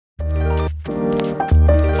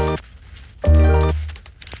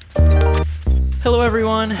Hello,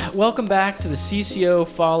 everyone. Welcome back to the CCO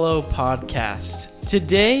Follow podcast.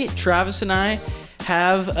 Today, Travis and I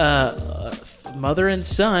have mother and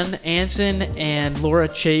son, Anson and Laura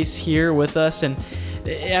Chase, here with us. And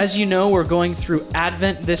as you know, we're going through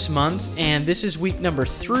Advent this month, and this is week number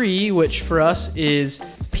 3, which for us is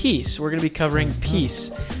peace. We're going to be covering peace.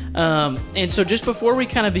 And so just before we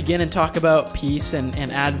kind of begin and talk about peace and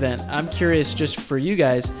Advent, I'm curious just for you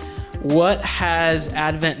guys, what has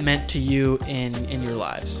Advent meant to you in your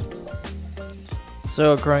lives?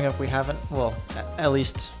 So growing up, we haven't, well, at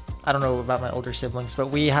least, I don't know about my older siblings, but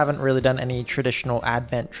we haven't really done any traditional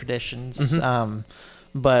Advent traditions. Mm-hmm.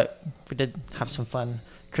 But we did have some fun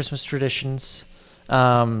Christmas traditions.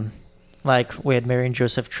 Like we had Mary and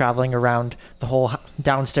Joseph traveling around the whole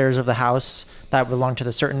downstairs of the house that belonged to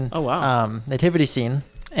the certain nativity scene.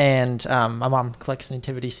 And my mom collects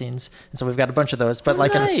nativity scenes, and so we've got a bunch of those. But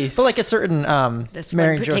like a certain this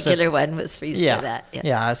Mary one and particular Joseph, one was for you for that.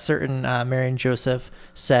 Yeah, a certain Mary and Joseph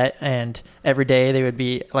set, and every day they would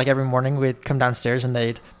be like every morning we'd come downstairs and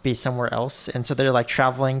they'd be somewhere else, and so they're like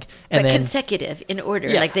traveling and but then consecutive in order,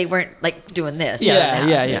 like they weren't like doing this.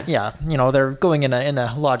 Yeah. You know, they're going in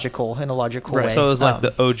a logical right. way. So it was like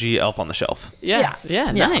the OG Elf on the Shelf. Yeah.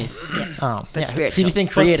 Nice. Yes. But spiritual. Who do you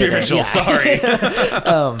think created it? Spiritual. Sorry.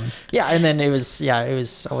 And then it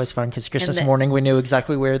was always fun because Christmas morning we knew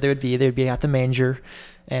exactly where they would be. They would be at the manger,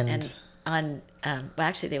 and on well,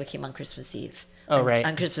 actually they came on Christmas Eve. Oh, right.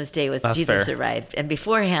 On Christmas Day was That's Jesus fair. arrived, and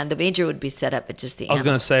beforehand the manger would be set up, but just the I was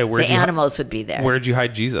going to say, the animals would be there. Where'd you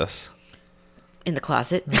hide Jesus? In the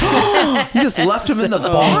closet. You just left him in the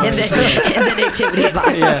box? in the nativity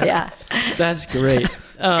box. Yeah. That's great.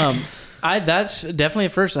 That's definitely a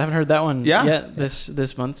first. I haven't heard that one yet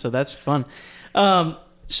this month, so that's fun.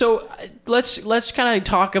 So let's kind of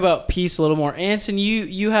talk about peace a little more. Anson,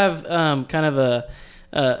 you have kind of a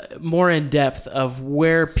more in depth of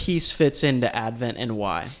where peace fits into Advent and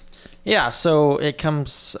why. Yeah, so it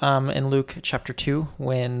comes in Luke chapter 2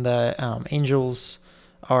 when the angels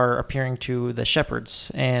are appearing to the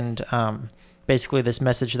shepherds, and basically this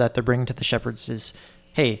message that they're bringing to the shepherds is,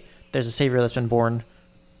 hey, there's a Savior that's been born,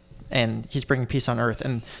 and he's bringing peace on earth.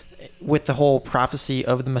 And with the whole prophecy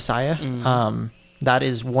of the Messiah, that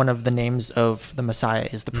is one of the names of the Messiah,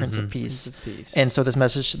 is the Prince of Peace. And so this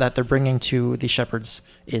message that they're bringing to the shepherds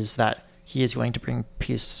is that he is going to bring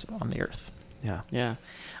peace on the earth. Yeah.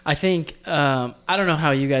 I think, I don't know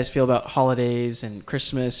how you guys feel about holidays and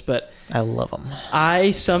Christmas, but I love them.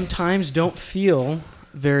 I sometimes don't feel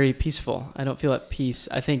very peaceful. I don't feel at peace.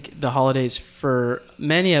 I think the holidays for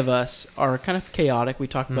many of us are kind of chaotic. We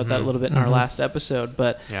talked about that a little bit in our last episode,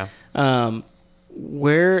 but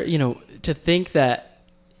where, to think that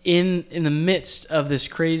in the midst of this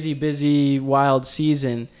crazy, busy, wild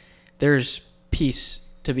season, there's peace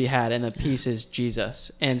to be had, and the peace is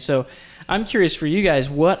Jesus. And so I'm curious for you guys,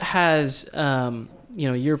 what has,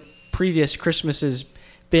 your previous Christmases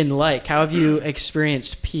been like? How have you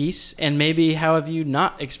experienced peace? And maybe how have you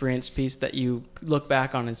not experienced peace that you look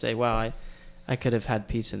back on and say, wow, I could have had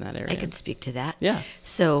peace in that area? I can speak to that. Yeah.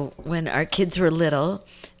 So when our kids were little,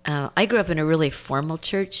 I grew up in a really formal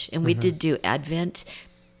church, and we did do Advent,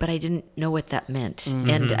 but I didn't know what that meant.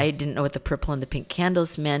 And I didn't know what the purple and the pink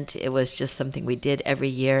candles meant. It was just something we did every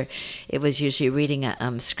year. It was usually reading a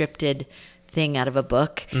scripted thing out of a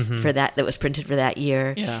book for that was printed for that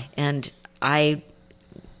year. Yeah. And I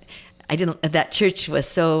didn't, that church was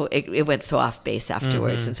so, it went so off base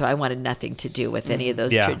afterwards. And so I wanted nothing to do with any of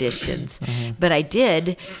those traditions. But I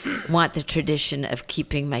did want the tradition of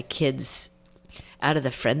keeping my kids out of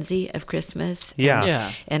the frenzy of Christmas.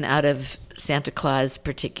 And out of Santa Claus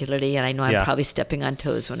particularly. And I know I'm probably stepping on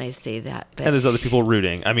toes when I say that. But And there's other people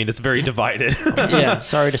rooting. I mean, it's very divided.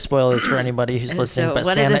 Sorry to spoil this for anybody who's listening, so but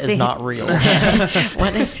Santa is not real.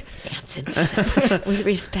 Anson, we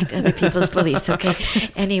respect other people's beliefs, okay?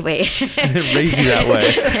 Anyway. I didn't raise you that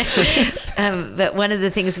way. But one of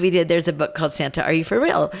the things we did, there's a book called Santa, Are You For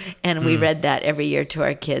Real? And we read that every year to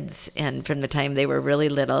our kids, and from the time they were really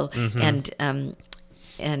little.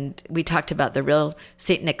 And we talked about the real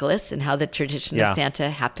St. Nicholas and how the tradition of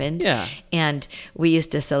Santa happened. Yeah. And we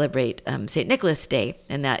used to celebrate St. Nicholas Day,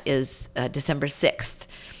 and that is December 6th.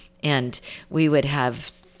 And we would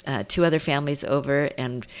have 2 other families over,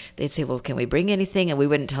 and they'd say, well, can we bring anything? And we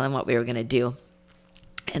wouldn't tell them what we were going to do.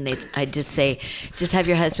 And I'd just say, just have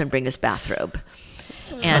your husband bring this bathrobe.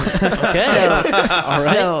 And All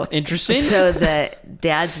right. so Interesting. So the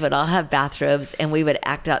dads would all have bathrobes, and we would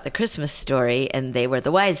act out the Christmas story, and they were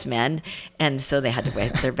the wise men, and so they had to wear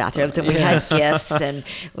their bathrobes, and we had gifts, and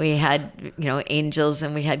we had angels,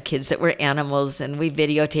 and we had kids that were animals, and we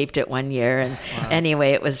videotaped it one year, and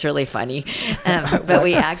anyway, it was really funny. But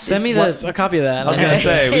we acted. Send me a copy of that. I was going to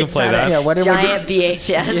say, we can It's play on that. a Yeah, what did we giant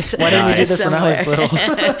VHS. Why didn't we do this when I was somewhere.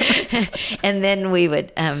 little? And then we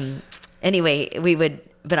would,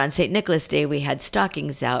 but on St. Nicholas Day, we had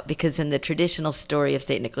stockings out because in the traditional story of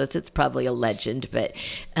St. Nicholas, it's probably a legend, but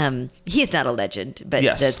he's not a legend, but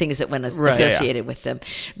Yes. the things that went Right. associated with them.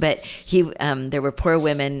 But there were poor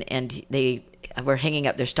women, and they were hanging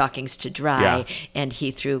up their stockings to dry, Yeah. and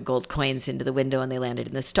he threw gold coins into the window, and they landed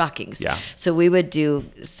in the stockings. Yeah. So we would do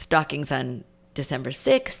stockings on December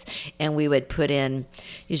 6th, and we would put in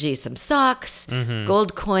usually some socks,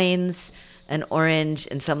 gold coins, an orange,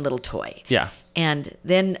 and some little toy. Yeah. And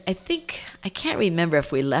then I can't remember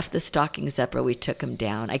if we left the stockings up or we took them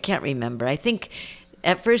down. I can't remember. I think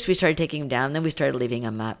at first we started taking them down, then we started leaving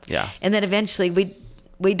them up. Yeah. And then eventually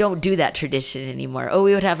we don't do that tradition anymore. Oh,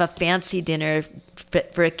 we would have a fancy dinner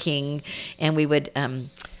for a king, and we would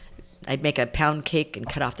I'd make a pound cake and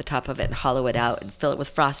cut off the top of it and hollow it out and fill it with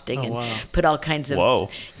frosting and wow. put all kinds of Whoa.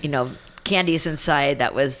 candies inside.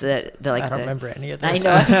 That was the I don't remember any of I this.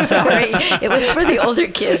 know, I'm sorry. It was for the older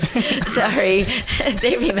kids. Sorry.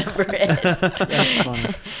 They remember it. That's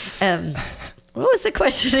funny. What was the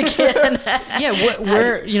question again? Yeah,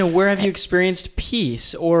 where have you experienced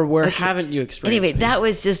peace, or where haven't you experienced Anyway, peace? that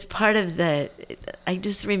was just part of I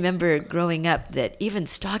just remember growing up that even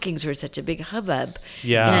stockings were such a big hubbub.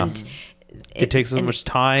 Yeah. And It takes so much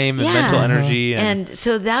time and mental energy. And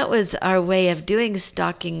so that was our way of doing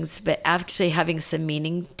stockings, but actually having some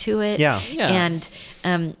meaning to it. Yeah. Yeah. And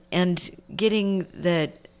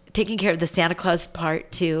taking care of the Santa Claus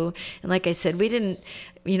part too. And like I said, we didn't,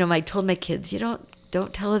 I told my kids,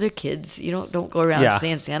 don't tell other kids. Don't go around Yeah.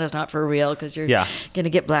 saying Santa's not for real because you're Yeah. going to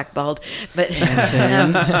get blackballed. But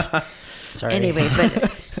Sorry. anyway,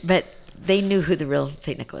 but they knew who the real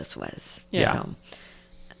St. Nicholas was. Yeah.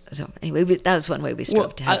 So anyway, that was one way we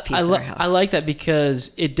strove to have peace in our house. I like that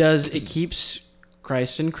because it keeps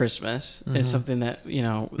Christ in Christmas. It's something that,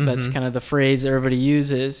 that's kind of the phrase everybody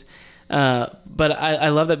uses. But I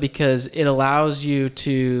love that because it allows you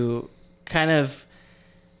to kind of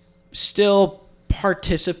still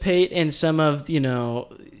participate in some of,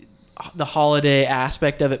 the holiday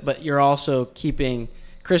aspect of it, but you're also keeping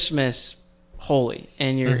Christmas holy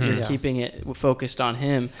and you're keeping it focused on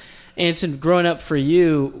Him. And so growing up for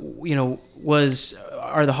you,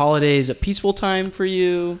 are the holidays a peaceful time for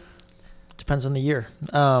you? Depends on the year.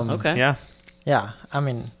 Okay. Yeah. Yeah, I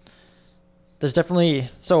mean, there's definitely,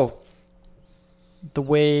 so the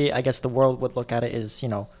way I guess the world would look at it is,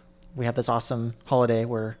 we have this awesome holiday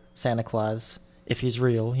where Santa Claus, if he's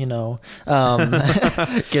real,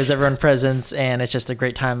 gives everyone presents, and it's just a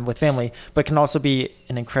great time with family, but can also be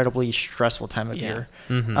an incredibly stressful time of year.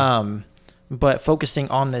 But focusing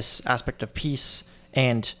on this aspect of peace,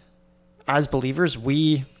 and as believers,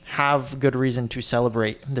 we have good reason to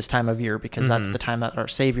celebrate this time of year because that's the time that our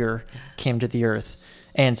Savior came to the earth.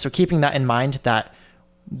 And so keeping that in mind, that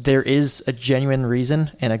there is a genuine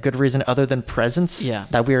reason and a good reason other than presents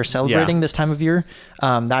that we are celebrating this time of year,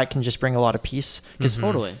 that can just bring a lot of peace. Because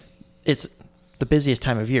Totally. it's the busiest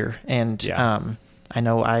time of year. And I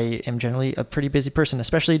know I am generally a pretty busy person,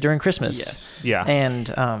 especially during Christmas. Yes. Yeah.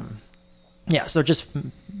 And so just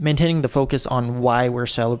maintaining the focus on why we're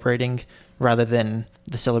celebrating rather than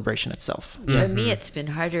the celebration itself. For me, it's been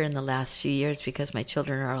harder in the last few years because my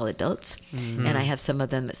children are all adults, and I have some of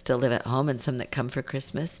them that still live at home and some that come for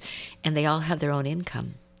Christmas, and they all have their own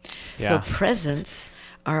income. Yeah. So presents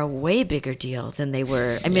are a way bigger deal than they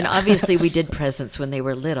were. I mean, obviously we did presents when they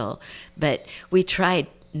were little, but we tried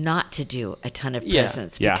not to do a ton of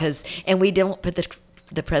presents because, and we don't put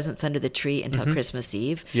the presents under the tree until Christmas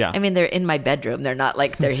Eve. Yeah. I mean, they're in my bedroom. They're not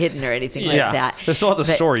like they're hidden or anything like that. They're still at the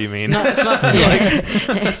But- store, you mean? It's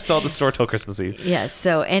not Still at the store till Christmas Eve. Yeah.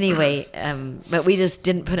 So anyway, but we just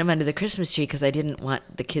didn't put them under the Christmas tree because I didn't want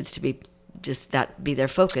the kids to be just that be their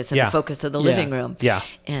focus and the focus of the living room. Yeah.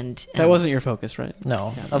 And that wasn't your focus, right?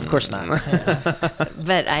 No, of course not. Yeah.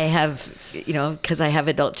 But I have, because I have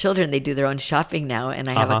adult children, they do their own shopping now, and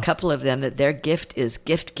I have a couple of them that their gift is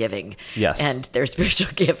gift giving. Yes. And their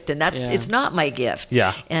spiritual gift, and that's it's not my gift.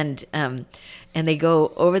 Yeah. And they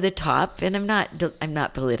go over the top, and I'm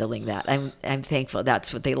not belittling that. I'm thankful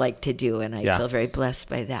that's what they like to do, and I feel very blessed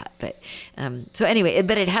by that. But so anyway,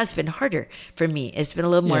 but it has been harder for me. It's been a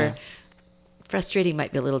little more frustrating.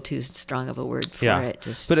 Might be a little too strong of a word for it.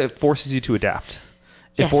 But it forces you to adapt.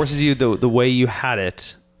 It forces you, the way you had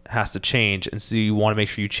it has to change, and so you want to make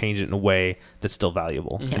sure you change it in a way that's still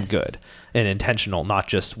valuable and good and intentional, not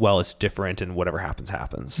just, well, it's different and whatever happens.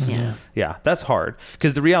 Yeah, that's hard,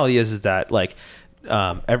 because the reality is that like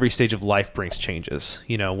every stage of life brings changes.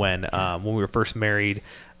 You know, when we were first married,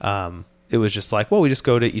 it was just like, well, we just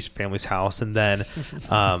go to each family's house, and then doesn't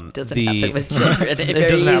happen with children. It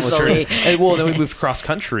doesn't happen with children. And, well, then we moved cross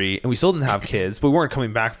country, and we still didn't have kids, but we weren't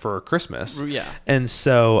coming back for Christmas. Yeah, and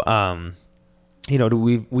so you know,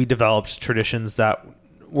 we developed traditions that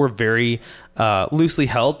were very loosely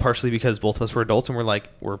held, partially because both of us were adults and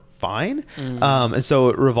we're fine. And so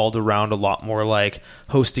it revolved around a lot more like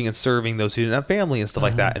hosting and serving those who didn't have family and stuff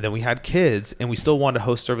like that. And then we had kids, and we still wanted to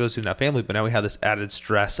host, serve those who didn't have family, but now we had this added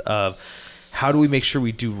stress of how do we make sure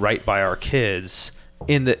we do right by our kids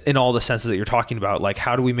in all the senses that you're talking about. Like,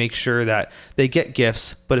 how do we make sure that they get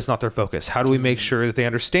gifts, but it's not their focus? How do we make sure that they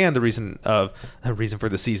understand the reason for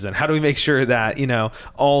the season? How do we make sure that, you know,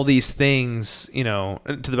 all these things, you know,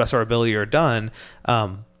 to the best of our ability are done?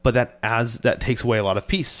 But that takes away a lot of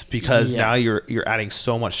peace, because now you're adding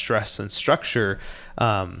so much stress and structure,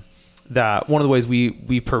 that one of the ways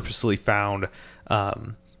we purposely found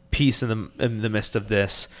peace in the midst of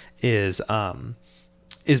this is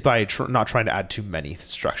by not trying to add too many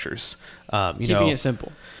structures. Keeping it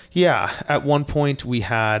simple. Yeah. At one point we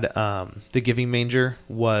had the giving manger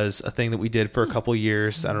was a thing that we did for a couple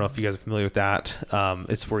years. I don't know if you guys are familiar with that.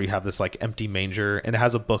 It's where you have this like empty manger, and it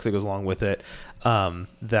has a book that goes along with it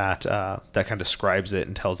that kind of describes it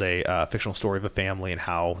and tells a fictional story of a family and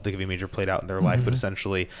how the giving manger played out in their life. But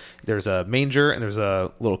essentially there's a manger and there's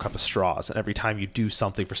a little cup of straws, and every time you do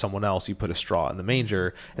something for someone else, you put a straw in the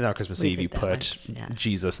manger, and then on Christmas Eve you put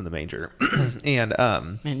Jesus in the manger. And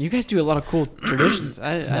man, you guys do a lot of cool traditions.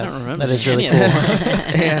 I don't remember. That is really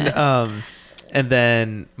cool. And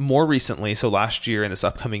then more recently, so last year and this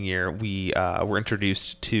upcoming year, we were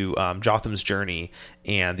introduced to Jotham's Journey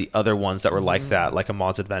and the other ones that were like that, like A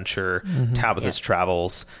Maud's Adventure, Tabitha's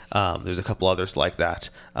Travels. There's a couple others like that.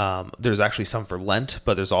 There's actually some for Lent,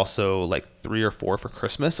 but there's also like 3 or 4 for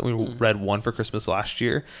Christmas. And we read one for Christmas last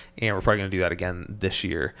year, and we're probably going to do that again this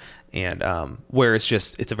year. And where it's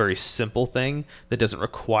a very simple thing that doesn't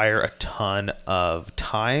require a ton of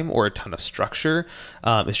time or a ton of structure.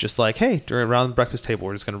 It's just like, hey, around the breakfast table,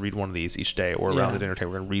 we're just going to read one of these each day, or around the dinner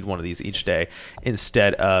table, we're going to read one of these each day,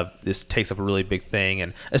 instead of this takes up a really big thing.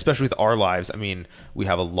 And especially with our lives, I mean, we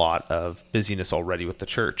have a lot of busyness already with the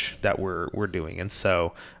church that we're doing. And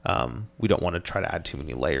so we don't want to try to add too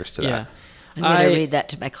many layers to that. I'm going to read that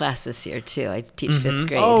to my class this year too. I teach 5th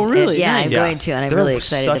grade. Oh, really? And, I'm going to, and I'm really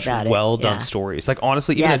excited about it. They're such well done stories. Like,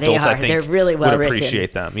 honestly, even adults, I think, they're really well would written.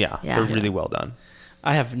 appreciate them. They're really well done.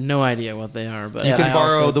 I have no idea what they are, but you can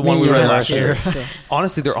borrow the one we read last year. So.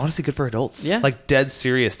 Honestly, they're good for adults. Yeah, like dead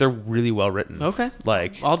serious. They're really well written. Okay,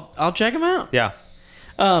 like I'll check them out. Yeah.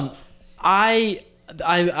 I'm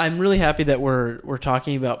really happy that we're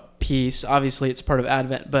talking about peace. Obviously, it's part of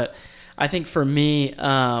Advent, but I think for me,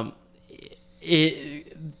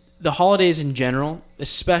 the holidays in general,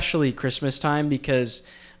 especially Christmas time, because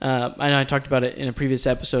I know I talked about it in a previous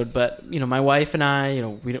episode, but you know, my wife and I, you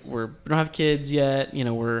know, we don't have kids yet. You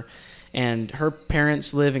know, and her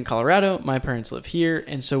parents live in Colorado. My parents live here,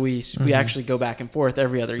 and so we actually go back and forth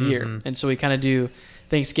every other year, and so we kind of do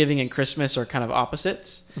Thanksgiving and Christmas are kind of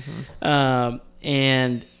opposites,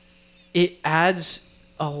 and it adds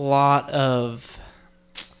a lot of.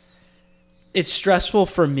 It's stressful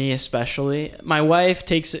for me, especially. My wife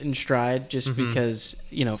takes it in stride just because,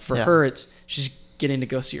 you know, for her, she's getting to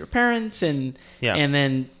go see her parents, and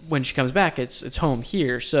then when she comes back, it's home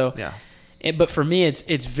here. So, but for me,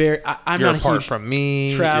 it's very. I'm You're not apart a huge from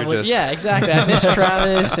me. traveler. Yeah, exactly. I miss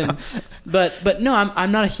Travis, but no,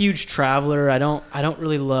 I'm not a huge traveler. I don't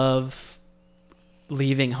really love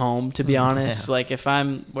leaving home, to be honest. Like if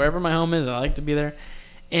I'm wherever my home is, I like to be there,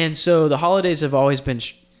 and so the holidays have always been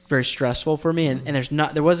very stressful for me, and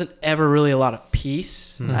there wasn't ever really a lot of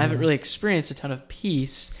peace. I haven't really experienced a ton of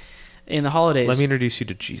peace in the holidays. Let me introduce you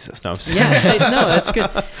to Jesus. No, I'm saying. No, that's good.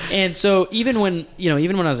 And so even when I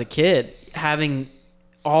was a kid, having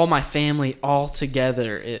all my family all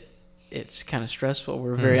together, it's kind of stressful.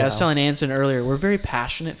 We're very. I was telling Anson earlier, we're a very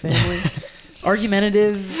passionate family.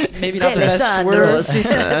 Argumentative, maybe not the best word.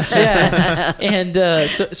 Yeah, and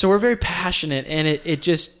so we're very passionate, and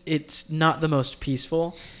it's not the most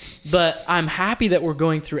peaceful. But I'm happy that we're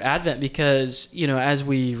going through Advent because, you know, as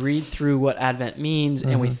we read through what Advent means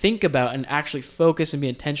and we think about and actually focus and be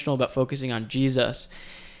intentional about focusing on Jesus,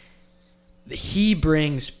 he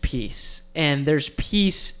brings peace. And there's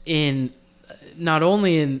peace in not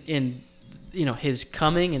only in his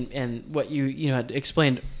coming and what you had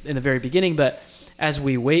explained in the very beginning, but as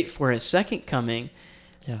we wait for his second coming,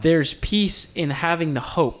 there's peace in having the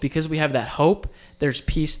hope. Because we have that hope, there's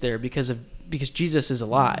peace there because Jesus is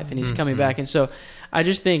alive and he's coming back. And so I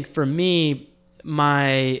just think for me,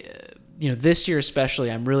 my this year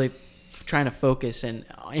especially, I'm really trying to focus in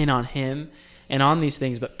on him and on these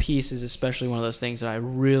things, but peace is especially one of those things that I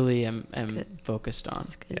really am focused on.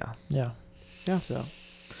 Yeah. So,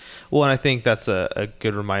 well, and I think that's a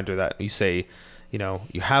good reminder that you say,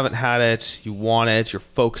 you haven't had it, you want it, you're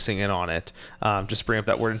focusing in on it. Just bring up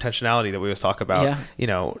that word intentionality that we always talk about.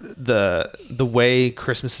 The way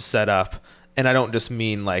Christmas is set up. And I don't just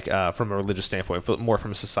mean like from a religious standpoint, but more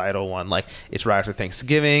from a societal one. Like it's right after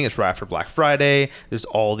Thanksgiving, it's right after Black Friday. There's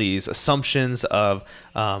all these assumptions of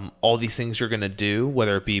all these things you're going to do,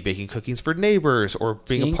 whether it be baking cookies for neighbors or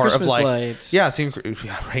being seeing a part Christmas of like, lights.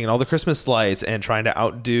 hanging all the Christmas lights and trying to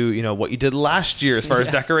outdo, what you did last year as far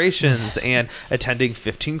as decorations and attending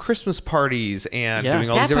 15 Christmas parties and doing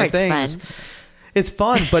all these different things. Fun. It's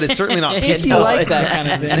fun, but it's certainly not If peaceful. you like that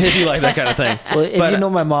kind of thing. If you like that kind of thing. Well, if you know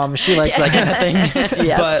my mom, she likes that kind of thing.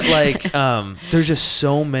 But like, there's just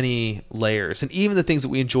so many layers, and even the things that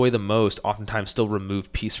we enjoy the most oftentimes still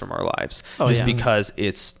remove peace from our lives, because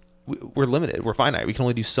we're limited, we're finite. We can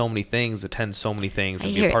only do so many things, attend so many things,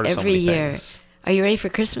 and be a part of so many things. Are you ready for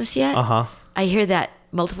Christmas yet? I hear that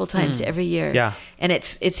multiple times every year. Yeah, and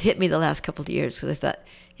it's hit me the last couple of years because I thought,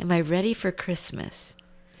 am I ready for Christmas?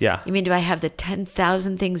 Yeah. You mean, do I have the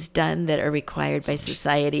 10,000 things done that are required by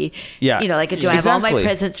society? Yeah. Do I have all my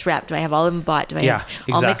presents wrapped? Do I have all of them bought? Do I have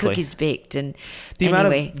all my cookies baked? And the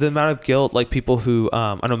amount of guilt, like people who,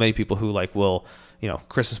 I know many people who like will,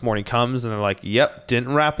 Christmas morning comes and they're like, yep,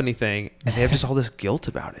 didn't wrap anything. And they have just all this guilt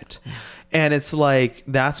about it. And it's like,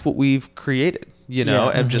 that's what we've created.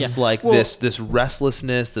 And just like this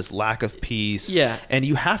restlessness, this lack of peace. Yeah. And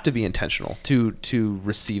you have to be intentional to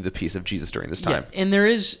receive the peace of Jesus during this time. Yeah. And there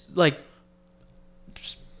is like,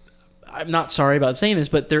 I'm not sorry about saying this,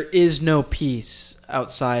 but there is no peace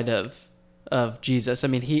outside of Jesus. I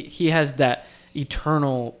mean, he has that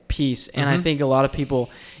eternal peace. And I think a lot of people,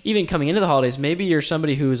 even coming into the holidays, maybe you're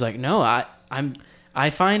somebody who's like, no, I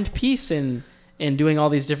find peace in doing all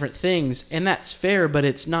these different things. And that's fair, but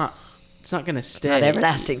it's not going to stay. Not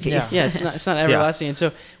everlasting peace. Yeah, it's not everlasting. And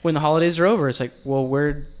so when the holidays are over, it's like, well,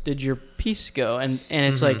 where did your peace go? And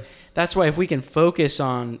it's like, that's why if we can focus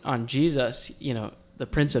on Jesus, the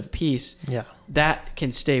Prince of Peace, that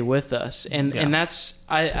can stay with us. And that's,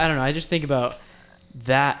 I don't know, I just think about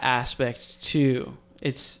that aspect too.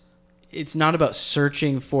 It's not about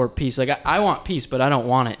searching for peace. Like I want peace, but I don't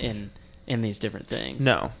want it in these different things.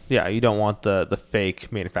 No. Yeah, you don't want the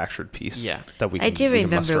fake manufactured piece that we can, I do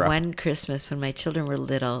remember muster up. one Christmas when my children were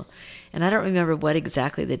little, and I don't remember what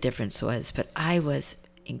exactly the difference was, but I was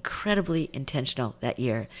incredibly intentional that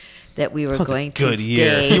year that we were going to stay.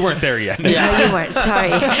 Year. You weren't there yet. No, you weren't.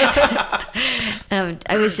 Sorry.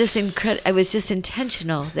 I was just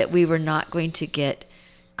intentional that we were not going to get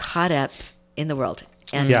caught up in the world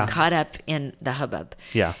and caught up in the hubbub.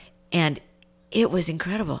 Yeah. And it was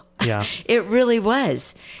incredible. Yeah. It really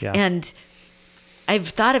was. Yeah. And I've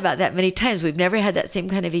thought about that many times. We've never had that same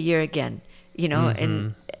kind of a year again,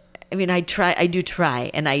 and I mean, we do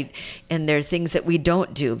try, and there are things that we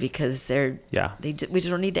don't do because we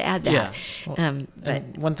don't need to add that. Yeah. Well, but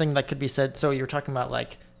one thing that could be said, so you're talking about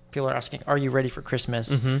like people are asking, are you ready for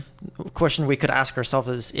Christmas? The question we could ask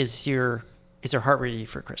ourselves is your heart ready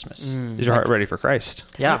for Christmas? Is your heart ready for Christ?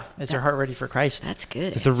 Yeah. Is your heart ready for Christ? That's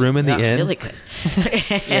good. Is there room in the inn? Really good.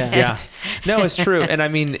 Yeah. No, it's true. And I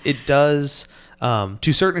mean, it does, to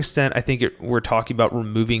a certain extent, I think we're talking about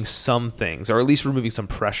removing some things, or at least removing some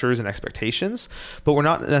pressures and expectations, but we're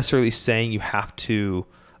not necessarily saying you have to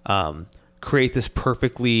create this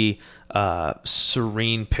perfectly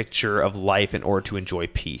serene picture of life in order to enjoy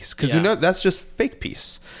peace, because that's just fake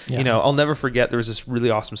peace. I'll never forget, there was this really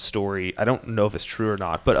awesome story, I don't know if it's true or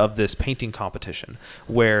not, but of this painting competition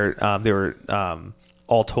where they were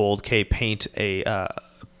all told, okay, paint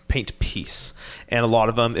peace, and a lot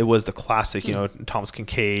of them, it was the classic, Thomas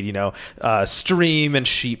Kincaid, stream and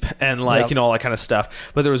sheep and all that kind of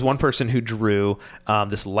stuff. But there was one person who drew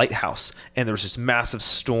this lighthouse, and there was this massive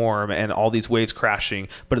storm and all these waves crashing,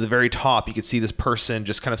 but at the very top you could see this person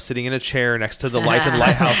just kind of sitting in a chair next to the light of the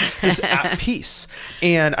lighthouse, just at peace.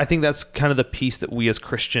 And I think that's kind of the peace that we as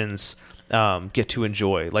Christians get to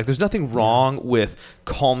enjoy. Like, there's nothing wrong with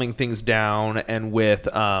calming things down and with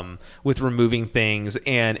removing things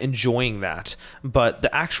and enjoying that, but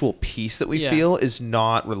the actual peace that we feel is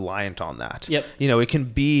not reliant on that. Yep. It can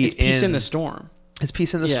be peace in the storm. His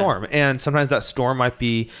peace in the Yeah. storm. And sometimes that storm might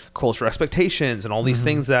be cultural expectations and all these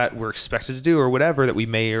things that we're expected to do or whatever that we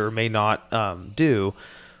may or may not do.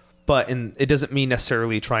 But it doesn't mean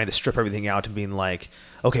necessarily trying to strip everything out and being like,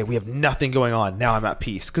 okay, we have nothing going on. Now I'm at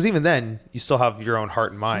peace. Because even then, you still have your own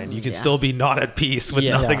heart and mind. You can still be not at peace with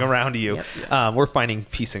Yeah. nothing Yeah. around you. Yep. We're finding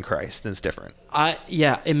peace in Christ, and it's different.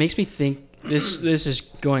 It makes me think. This is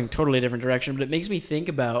going totally different direction, but it makes me think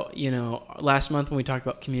about, last month when we talked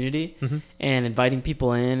about community and inviting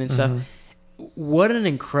people in and stuff. What an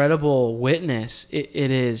incredible witness it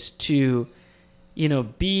is to,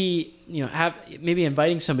 have maybe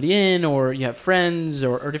inviting somebody in, or you have friends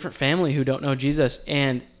or different family who don't know Jesus,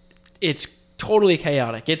 and it's totally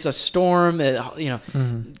chaotic. It's a storm.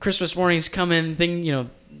 Christmas morning's coming.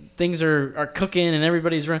 Things are cooking and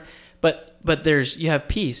everybody's running. But you have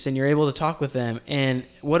peace and you're able to talk with them, and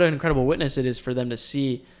what an incredible witness it is for them to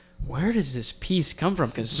see, where does this peace come from?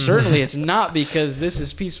 Because certainly it's not because this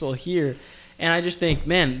is peaceful here. And I just think,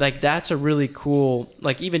 man, like that's a really cool,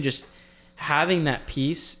 like even just having that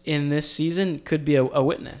peace in this season could be a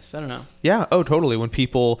witness. I don't know. Yeah. Oh, totally. When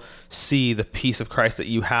people see the peace of Christ that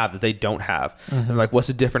you have that they don't have, and like, what's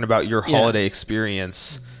different about your holiday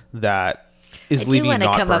experience that is leaving you not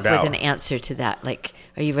burned out? I do want to come up with an answer to that. Like,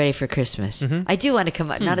 are you ready for Christmas? I do want to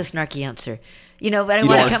come up, not a snarky answer, but I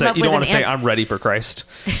want to come up with an answer. You don't want to say, I'm ready for Christ.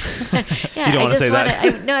 Yeah, you don't want to say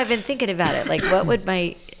that. No, I've been thinking about it. Like, what would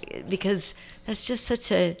because that's just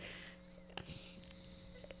such a,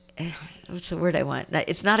 what's the word I want?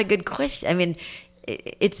 It's not a good question. I mean,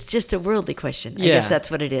 it's just a worldly question. I guess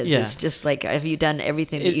that's what it is. Yeah. It's just like, have you done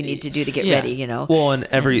everything that you need to do to get ready, Well,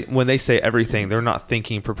 and when they say everything, they're not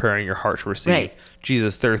thinking preparing your heart to receive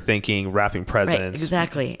Jesus. They're thinking wrapping presents. Right,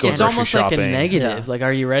 exactly. It's almost shopping. like a negative. Like,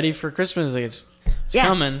 are you ready for Christmas? Like, it's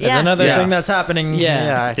coming. There's another thing that's happening.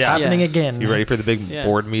 It's happening again. You ready for the big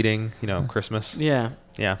board meeting, Christmas? Yeah.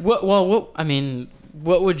 Yeah.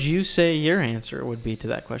 What would you say your answer would be to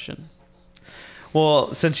that question?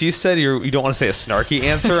 Well, since you said you don't want to say a snarky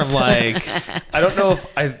answer, I'm like, I don't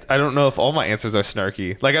know if all my answers are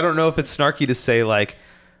snarky. Like, I don't know if it's snarky to say like,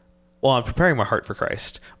 well, I'm preparing my heart for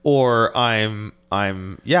Christ, or I'm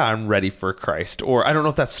ready for Christ, or I don't know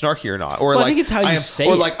if that's snarky or not, or I think it's how you say it.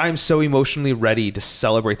 Or like, I'm so emotionally ready to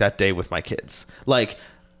celebrate that day with my kids, like,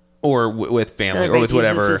 or with family, celebrate or with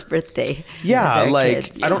whatever. Jesus' birthday. Yeah, like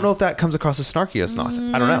kids. I don't know if that comes across as snarky as not.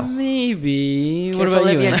 I don't know. Maybe. Careful What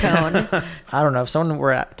about of you? your tone. I don't know. If someone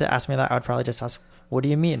were to ask me that, I would probably just ask, "What do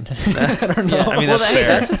you mean?" I don't know. Yeah, I mean, that's fair.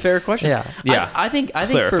 That's a fair question. Yeah. I think for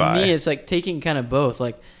Clarify. me, it's like taking kind of both.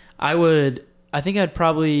 Like, I think I'd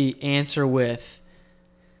probably answer with,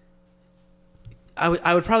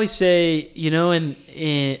 I would probably say,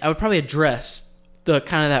 I would probably address the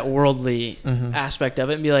kind of that worldly aspect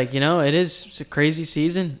of it and be like, it's a crazy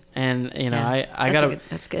season, and I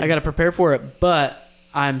gotta prepare for it, but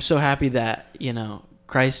I'm so happy that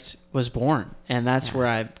Christ was born, and that's where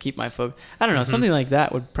I keep my focus. I don't know, something like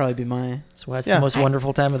that would probably be my. That's why it's the most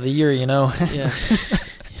wonderful time of the year, Yeah.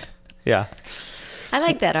 Yeah. I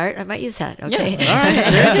like that, Art. I might use that. Okay.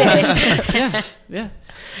 Yeah. All right. Yeah.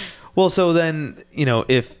 Well, so then,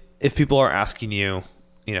 if people are asking you,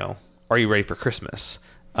 are you ready for Christmas?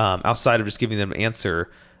 Outside of just giving them an answer,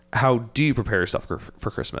 how do you prepare yourself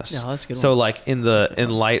for Christmas? Yeah, that's a good So one. like in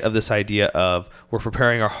light of this idea of we're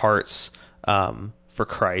preparing our hearts for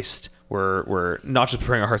Christ, we're not just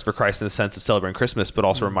preparing our hearts for Christ in the sense of celebrating Christmas, but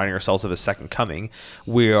also reminding ourselves of his second coming.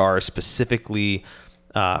 We are specifically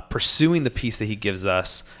pursuing the peace that he gives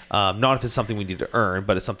us, not if it's something we need to earn,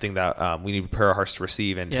 but it's something that we need to prepare our hearts to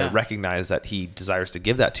receive and to recognize that he desires to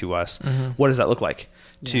give that to us. What does that look like?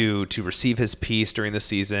 To receive his peace during the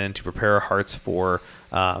season, to prepare our hearts for,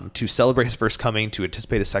 to celebrate his first coming, to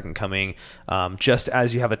anticipate his second coming. Just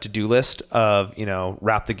as you have a to-do list of,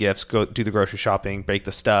 wrap the gifts, go do the grocery shopping, bake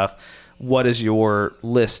the stuff. What is your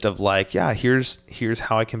list of like, here's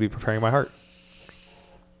how I can be preparing my heart?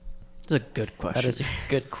 That's a good question. That is a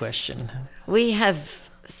good question. We have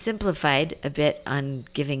simplified a bit on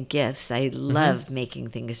giving gifts. I love making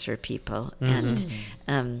things for people, and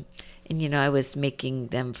I was making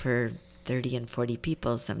them for 30 and 40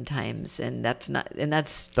 people sometimes, and that's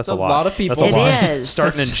a lot of people. That's a lot. It is.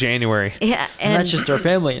 Starting in January. Yeah, And that's just our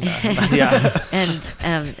family now. Yeah.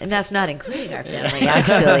 and that's not including our family.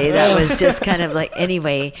 Actually, that was just kind of like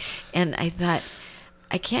anyway. And I thought,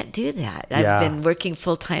 I can't do that. I've been working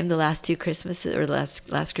full time the last two Christmases, or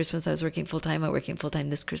last Christmas I was working full time. I'm working full time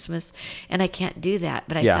this Christmas, and I can't do that.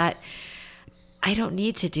 But I thought, I don't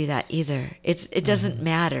need to do that either. It doesn't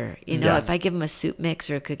matter, If I give them a soup mix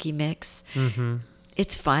or a cookie mix,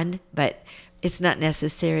 it's fun, but it's not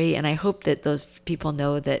necessary. And I hope that those people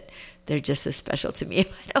know that they're just as special to me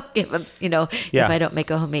if I don't give them, if I don't make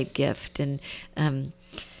a homemade gift. And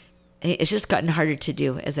it's just gotten harder to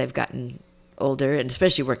do as I've gotten older, and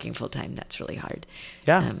especially working full time. That's really hard.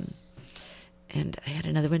 Yeah. And I had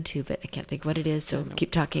another one too, but I can't think what it is. So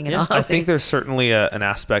keep talking. And I think there's certainly an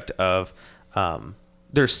aspect of,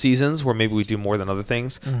 there's seasons where maybe we do more than other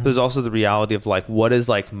things. Mm-hmm. There's also the reality of like, what is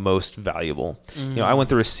like most valuable? Mm-hmm. I went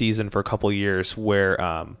through a season for a couple of years where,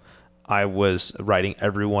 I was writing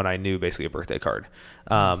everyone I knew basically a birthday card.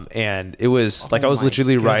 And it was like, I was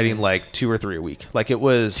literally writing like 2 or 3 a week. Like it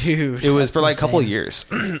was for like a couple of years.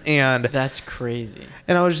 And that's crazy.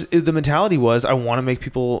 And the mentality was, I want to make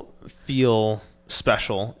people feel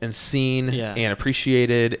special and seen and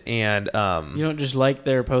appreciated. And, you don't just like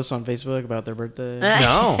their posts on Facebook about their birthday.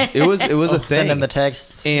 No, it was a thing. Send them the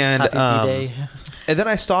text. And, Happy B-Day. And then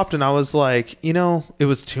I stopped and I was like, it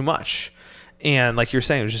was too much. And like you're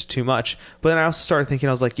saying, it was just too much. But then I also started thinking,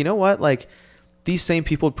 I was like, you know what? Like these same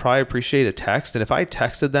people would probably appreciate a text. And if I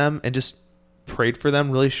texted them and just prayed for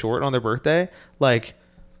them really short on their birthday, like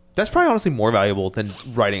that's probably honestly more valuable than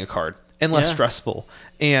writing a card and less stressful.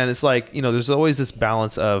 And it's like, there's always this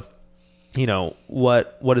balance of,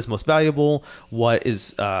 what is most valuable, what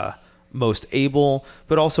is most able,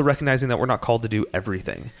 but also recognizing that we're not called to do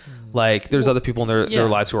everything. Like there's other people in their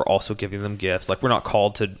lives who are also giving them gifts. Like we're not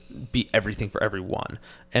called to be everything for everyone.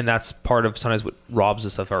 And that's part of sometimes what robs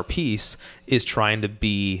us of our peace is trying to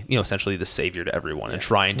be, essentially the savior to everyone and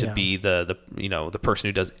trying to be the person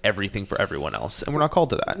who does everything for everyone else. And we're not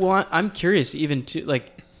called to that. Well, I'm curious even to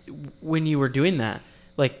like when you were doing that,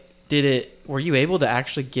 like were you able to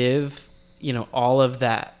actually give, all of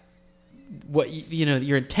that, what,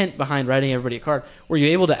 your intent behind writing everybody a card, were you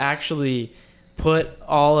able to actually put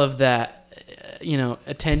all of that,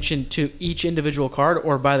 attention to each individual card,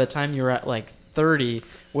 or by the time you were at like 30,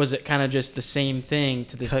 was it kind of just the same thing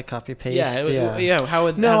to the cut, copy, paste?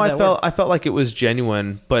 I felt like it was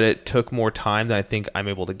genuine, but it took more time than I think I'm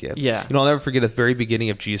able to give. Yeah. I'll never forget at the very beginning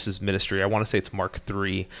of Jesus' ministry. I want to say it's Mark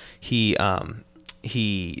 3.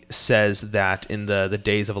 He says that in the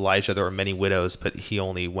days of Elijah, there were many widows, but he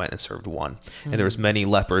only went and served one. Mm-hmm. And there was many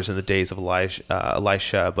lepers in the days of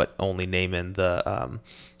Elisha, but only Naaman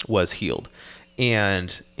was healed.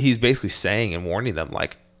 And he's basically saying and warning them,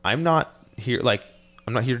 like, I'm not here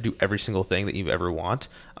to do every single thing that you ever want.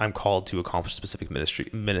 I'm called to accomplish a specific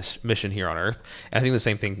mission here on earth. And I think the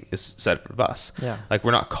same thing is said for us. Yeah. Like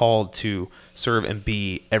we're not called to serve and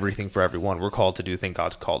be everything for everyone. We're called to do the thing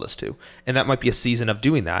God's called us to. And that might be a season of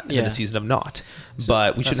doing that and then a season of not.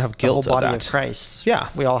 But we shouldn't have guilt the whole body of that. Of Christ. Yeah.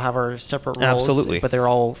 We all have our separate roles. Absolutely. But they're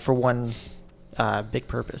all for one big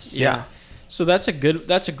purpose. Yeah. So that's a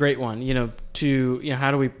great one,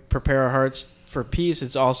 how do we prepare our hearts for peace?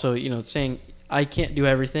 It's also, saying I can't do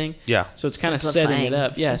everything. Yeah. So it's kind of setting it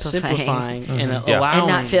up. Yeah. Simplifying mm-hmm. and allowing. And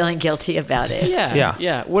not feeling guilty about it.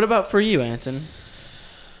 Yeah. What about for you, Anson?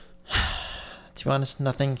 To be honest,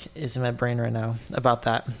 nothing is in my brain right now about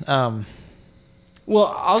that.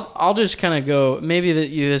 Well, I'll just kind of go, maybe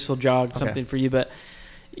this will jog something for you, but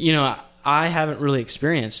I haven't really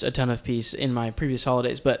experienced a ton of peace in my previous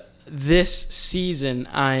holidays, but this season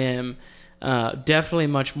I am definitely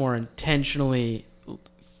much more intentionally,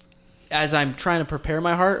 as I'm trying to prepare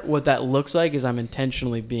my heart, what that looks like is I'm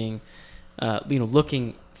intentionally being,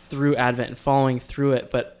 looking through Advent and following through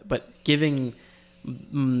it, but giving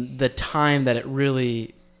the time that it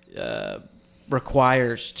really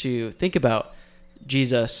requires to think about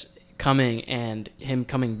Jesus coming and him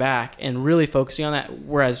coming back and really focusing on that.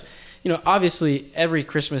 Whereas, obviously every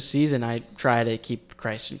Christmas season I try to keep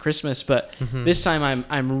Christ in Christmas, but this time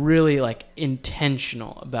I'm really like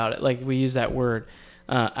intentional about it. Like we use that word.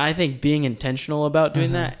 I think being intentional about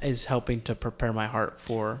doing that is helping to prepare my heart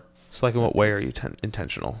for. So like in what way are you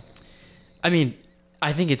intentional? I mean,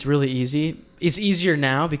 I think it's really easy. It's easier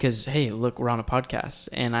now because, hey, look, we're on a podcast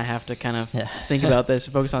and I have to kind of think about this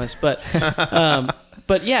and focus on this.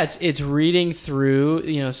 But yeah, it's reading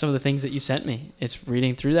through, some of the things that you sent me. It's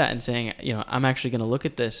reading through that and saying, I'm actually going to look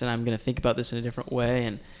at this and I'm going to think about this in a different way.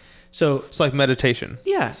 And so it's like meditation.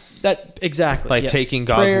 Yeah, that exactly. Like taking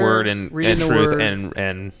God's word and truth word.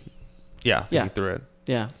 and thinking through it.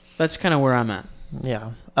 Yeah, that's kind of where I'm at.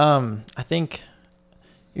 Yeah. I think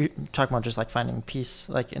you're talking about just like finding peace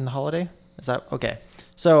like in the holiday. Is that okay?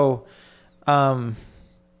 So,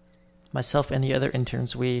 myself and the other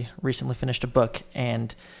interns, we recently finished a book,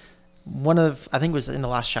 and I think it was in the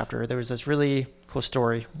last chapter, there was this really cool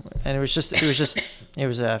story, and it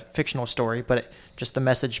was a fictional story, but just the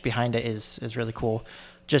message behind it is really cool.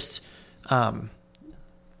 Just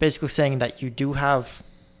basically saying that you do have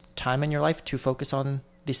time in your life to focus on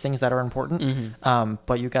these things that are important,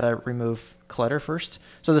 but you got to remove clutter first.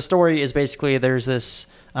 So the story is basically there's this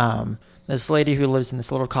this lady who lives in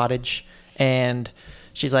this little cottage, and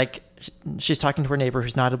she's talking to her neighbor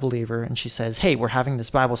who's not a believer, and she says, "Hey, we're having this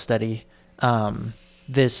Bible study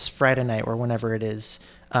this Friday night or whenever it is.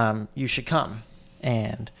 You should come."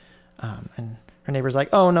 And her neighbor's like,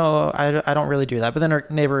 "Oh no, I don't really do that." But then her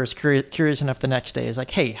neighbor is curious enough the next day is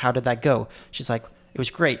like, "Hey, how did that go?" She's like, "It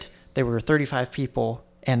was great. There were 35 people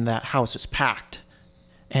and that house was packed."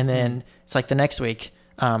 And then it's like the next week,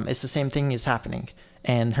 it's the same thing is happening.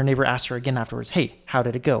 And her neighbor asked her again afterwards, "Hey, how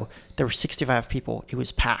did it go?" There were 65 people. It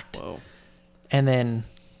was packed. Whoa. And then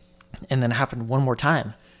it happened one more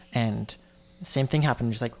time. And the same thing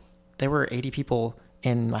happened. It's like, there were 80 people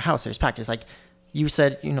in my house. It was packed. It's like, you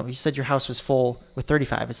said your house was full with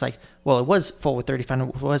 35. It's like, well, it was full with 35.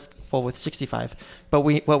 It was full with 65. But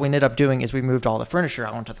what we ended up doing is we moved all the furniture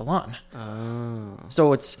out onto the lawn. Oh.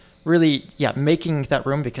 So it's really, making that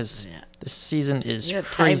room because this season is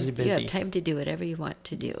crazy busy. You have time to do whatever you want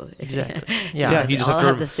to do. Exactly. Yeah. You just have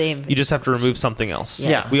to the same. You just have to remove something else.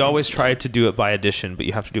 Yes. We always try to do it by addition, but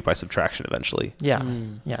you have to do it by subtraction eventually. Yeah.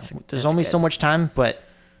 There's only so much time, but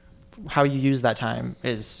how you use that time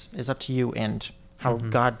is up to you, and how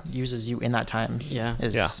God uses you in that time.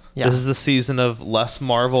 This is the season of less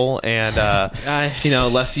Marvel and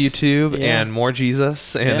less YouTube and more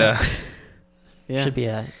Jesus and should be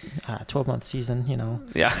a 12-month season,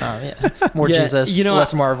 more Jesus,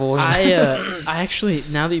 less Marvel. I actually,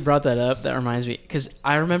 now that you brought that up, that reminds me, because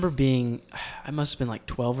I remember I must have been like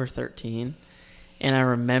 12 or 13, and I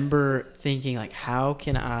remember thinking like, how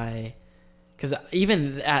can I, because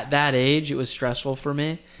even at that age, it was stressful for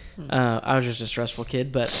me. I was just a stressful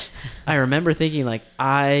kid, but I remember thinking like,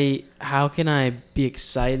 how can I be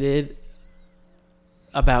excited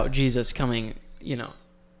about Jesus coming,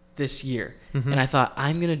 this year? And I thought,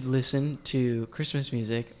 I'm going to listen to Christmas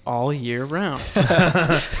music all year round.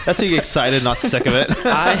 That's how you get excited, not sick of it.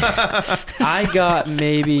 I got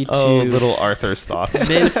maybe to little Arthur's thoughts.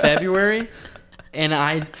 mid-February, and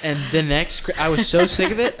I was so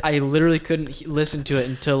sick of it, I literally couldn't listen to it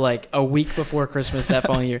until like a week before Christmas that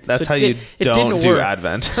following year. That's how you don't do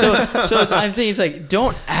Advent. So I'm thinking, it's like,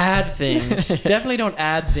 don't add things. Definitely don't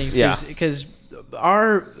add things, because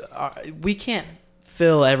we can't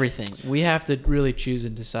fill everything. We have to really choose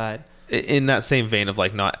and decide. In that same vein of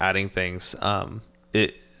like not adding things,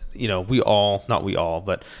 we all, not we all,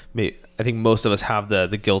 but I think most of us have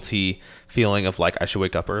the guilty feeling of like, I should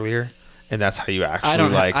wake up earlier. And that's how you actually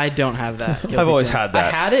I don't have that. I've always had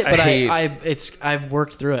that. I had it, but I've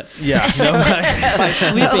worked through it. Yeah. By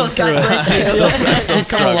sleeping through it. It's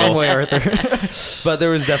come a long way, Arthur. But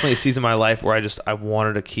there was definitely a season in my life where I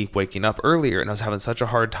wanted to keep waking up earlier, and I was having such a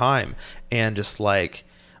hard time, and just like,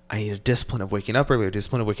 I need a discipline of waking up earlier.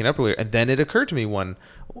 And then it occurred to me one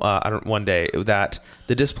day that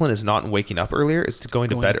the discipline is not in waking up earlier, it's going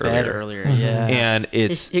to bed earlier. Yeah. And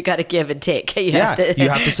it's... You got to give and take. You have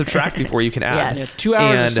to subtract before you can add. Yes. 2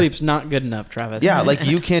 hours of sleep's not good enough, Travis. Yeah, like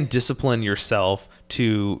you can discipline yourself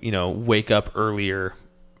to, wake up earlier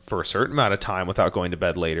for a certain amount of time without going to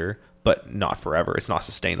bed later, but not forever. It's not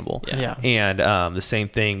sustainable. Yeah. And the same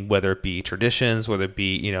thing, whether it be traditions, whether it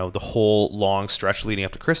be, the whole long stretch leading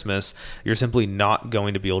up to Christmas, you're simply not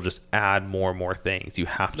going to be able to just add more and more things. You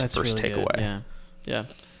have to first take away. Yeah. Yeah.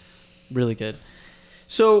 Really good.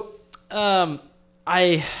 So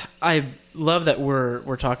I love that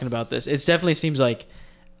we're talking about this. It definitely seems like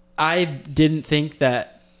I didn't think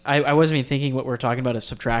that I wasn't even thinking what we're talking about is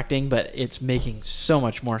subtracting, but it's making so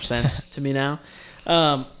much more sense to me now.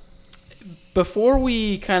 Before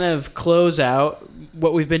we kind of close out,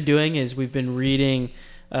 what we've been doing is we've been reading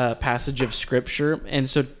a passage of Scripture. And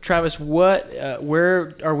so, Travis,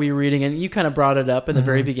 where are we reading? And you kind of brought it up in the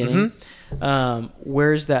very beginning.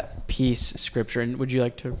 Where's that piece Scripture? And would you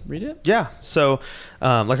like to read it? Yeah. So,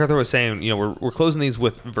 like Arthur was saying, we're closing these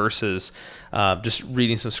with verses, just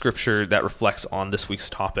reading some Scripture that reflects on this week's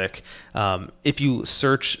topic. If you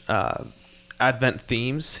search Advent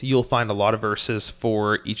themes, you'll find a lot of verses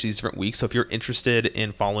for each of these different weeks. So if you're interested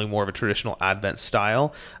in following more of a traditional Advent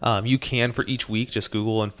style, you can for each week just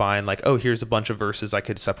Google and find like, oh, here's a bunch of verses. I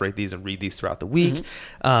could separate these and read these throughout the week.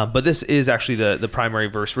 But this is actually the primary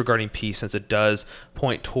verse regarding peace, since it does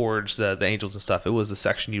point towards the angels and stuff. It was the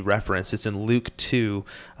section you referenced. It's in Luke 2,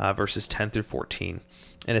 verses 10 through 14.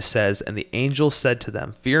 And it says, "And the angel said to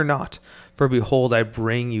them, 'Fear not, for behold, I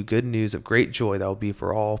bring you good news of great joy that will be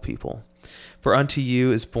for all people. For unto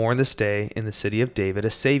you is born this day in the city of David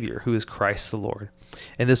a Savior, who is Christ the Lord.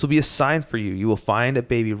 And this will be a sign for you. You will find a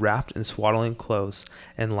baby wrapped in swaddling clothes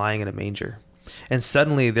and lying in a manger.' And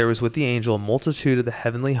suddenly there was with the angel a multitude of the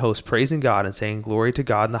heavenly host praising God and saying, "Glory to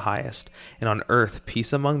God in the highest, and on earth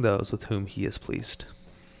peace among those with whom he is pleased."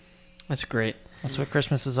 That's great. That's what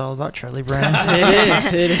Christmas is all about, Charlie Brown.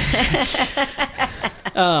 It is.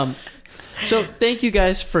 So thank you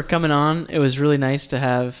guys for coming on. It was really nice to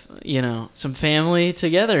have, some family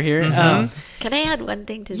together here. Mm-hmm. Can I add one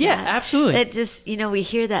thing to that? Yeah, absolutely. It just, we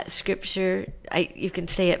hear that scripture. You can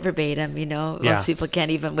say it verbatim, Most people can't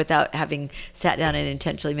even without having sat down and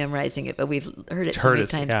intentionally memorizing it, but we've heard it so many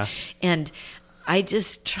times. Yeah. And I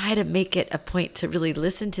just try to make it a point to really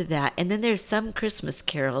listen to that. And then there's some Christmas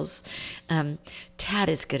carols. Tad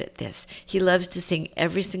is good at this. He loves to sing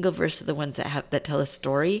every single verse of the ones that tell a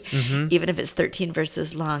story, even if it's 13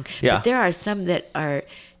 verses long. Yeah. But there are some that are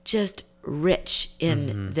just rich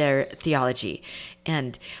in their theology.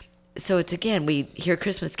 And so it's, again, we hear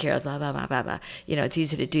Christmas carols, blah, blah, blah, blah, blah. It's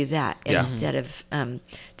easy to do that instead of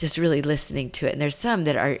just really listening to it. And there's some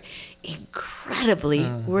that are incredibly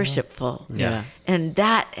worshipful. Yeah. And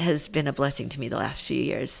that has been a blessing to me the last few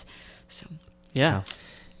years. So. Yeah.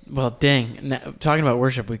 Well, dang. Talking about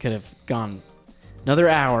worship, we could have gone another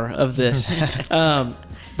hour of this.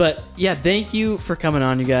 But yeah, thank you for coming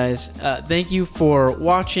on, you guys. Thank you for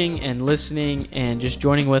watching and listening and just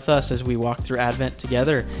joining with us as we walk through Advent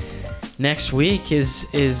together. Next week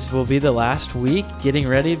will be the last week getting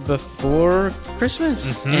ready before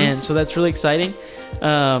Christmas. And so that's really exciting.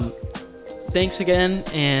 Thanks again.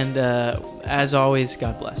 And as always,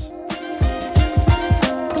 God bless.